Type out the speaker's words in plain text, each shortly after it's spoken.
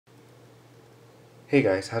Hey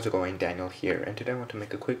guys, how's it going? Daniel here, and today I want to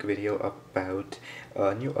make a quick video about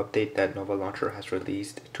a new update that Nova Launcher has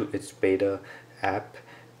released to its beta app.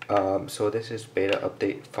 So this is beta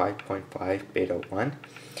update 5.5 beta 1.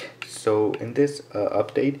 So in this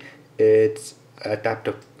update, it's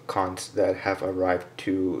adaptive cons that have arrived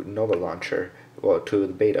to Nova Launcher, well, to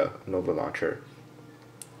the beta Nova Launcher.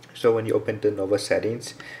 So when you open the Nova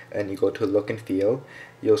settings and you go to look and feel,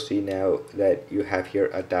 you'll see now that you have here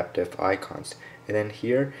adaptive icons. And then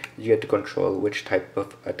here you get to control which type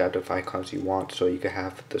of adaptive icons you want. So you can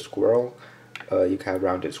have the squirrel, you can have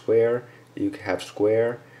rounded square, you can have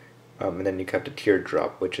square, and then you can have the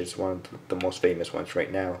teardrop, which is one of the most famous ones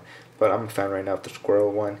right now. But I'm a fan right now of the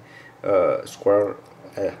squirrel one, squirrel,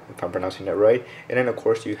 if I'm pronouncing that right. And then of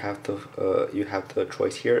course you have the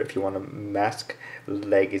choice here if you want to mask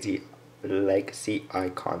legacy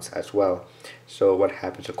icons as well. So what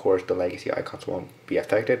happens, of course, the legacy icons won't be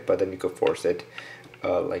affected, but then you could force it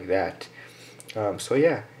like that. So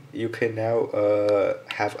yeah, you can now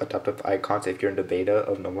have adaptive icons if you're in the beta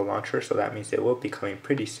of Nova Launcher. So that means it will be coming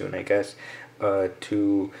pretty soon, I guess,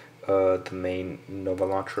 to the main Nova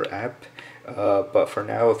Launcher app. But for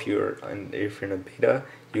now, if you're in a beta,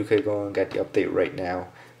 you could go and get the update right now.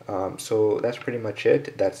 So that's pretty much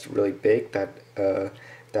it. That's really big.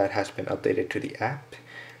 That has been updated to the app,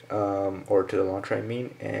 or to the launcher, I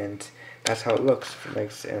mean, and that's how it looks.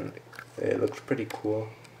 And it looks pretty cool,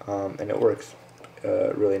 and it works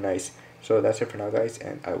really nice. So that's it for now, guys,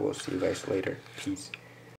 and I will see you guys later. Peace.